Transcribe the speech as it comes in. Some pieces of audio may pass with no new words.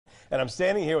And I'm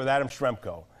standing here with Adam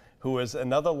Strzempko, who is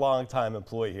another longtime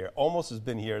employee here, almost has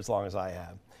been here as long as I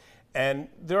have. And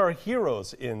there are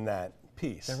heroes in that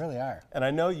piece. There really are. And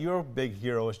I know your big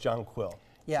hero is John Quill.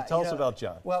 Yeah, so tell us about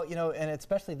John. Well, and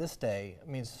especially this day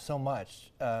means so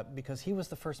much because he was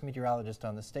the first meteorologist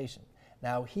on the station.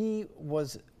 Now, he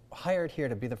was hired here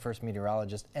to be the first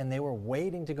meteorologist, and they were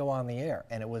waiting to go on the air.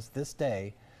 And it was this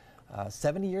day,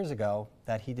 70 years ago,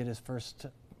 that he did his first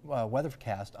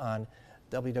weathercast on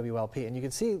WWLP. And you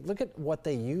can see, look at what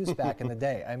they used back in the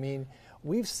day. I mean,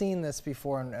 we've seen this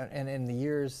before, and in the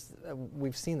years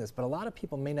we've seen this, but a lot of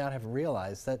people may not have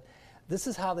realized that this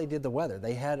is how they did the weather.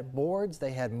 They had boards,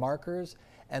 they had markers,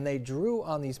 and they drew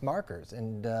on these markers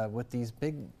and with these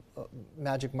big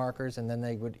magic markers, and then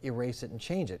they would erase it and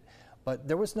change it. But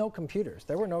there was no computers.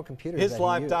 There were no computers. His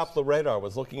live Doppler radar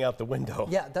was looking out the window.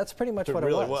 Yeah, that's pretty much what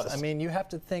really it was. I mean, you have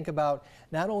to think about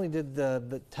not only did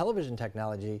the television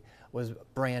technology was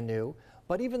brand new,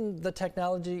 but even the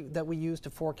technology that we used to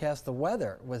forecast the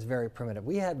weather was very primitive.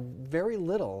 We had very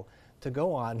little to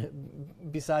go on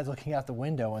besides looking out the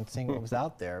window and seeing what was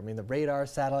out there. I mean, the radar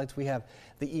satellites, we have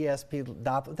the ESP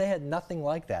Doppler, they had nothing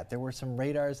like that. There were some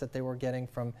radars that they were getting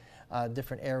from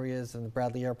different areas, and the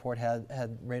Bradley Airport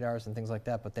had radars and things like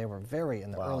that, but they were very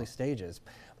in the early stages.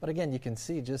 But again, you can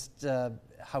see just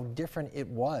how different it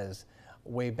was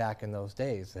way back in those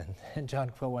days. And John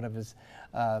Quill, one of his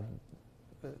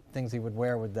things he would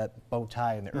wear with that bow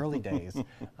tie in the early days,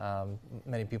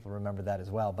 many people remember that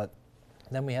as well. But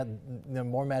then we had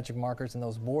more magic markers and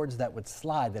those boards that would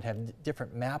slide that had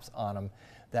different maps on them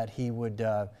that he would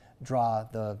draw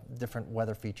the different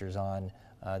weather features on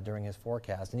during his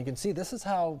forecast. And you can see this is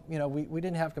how, we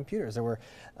didn't have computers. There were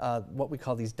what we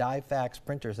call these die fax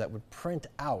printers that would print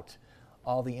out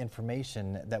all the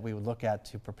information that we would look at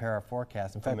to prepare our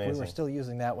forecast. In fact, we were still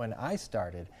using that when I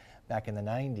started back in the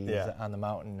 90s on the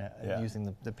mountain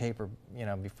using the paper,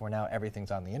 before now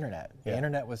everything's on the internet. The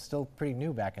internet was still pretty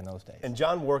new back in those days. And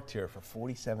John worked here for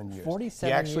 47 years. 47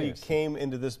 years. He actually years. Came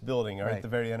into this building right at the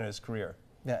very end of his career.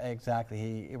 Yeah, exactly.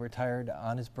 He retired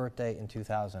on his birthday in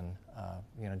 2000,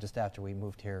 just after we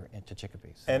moved here into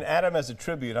Chicopee. So. And Adam, as a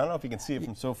tribute, I don't know if you can see it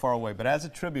from so far away, but as a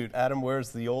tribute, Adam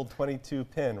wears the old 22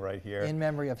 pin right here. In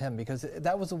memory of him, because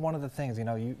that was one of the things,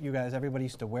 you guys, everybody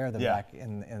used to wear them back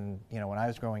in when I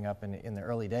was growing up in the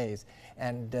early days,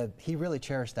 and he really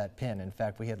cherished that pin. In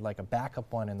fact, we had like a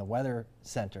backup one in the weather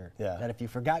center that if you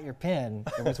forgot your pin,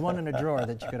 there was one in a drawer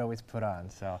that you could always put on.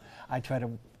 So I try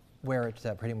to wear it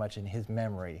pretty much in his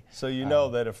memory. So you know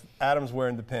that if Adam's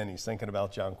wearing the pin, he's thinking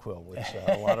about John Quill, which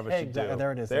a lot of us should do.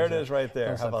 There it is. There it is right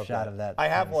there. How about shot that? Of that? I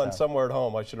have one somewhere at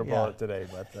home. I should have brought it today,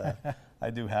 but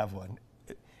I do have one.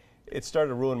 It started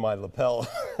to ruin my lapel.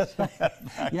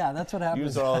 Yeah, that's what happens.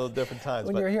 Use it all the different times.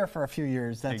 When you're here for a few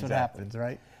years, that's what happens,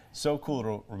 right? So cool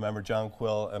to remember John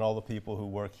Quill and all the people who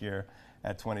work here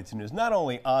at 22 News, not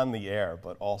only on the air,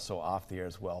 but also off the air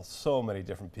as well. So many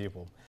different people.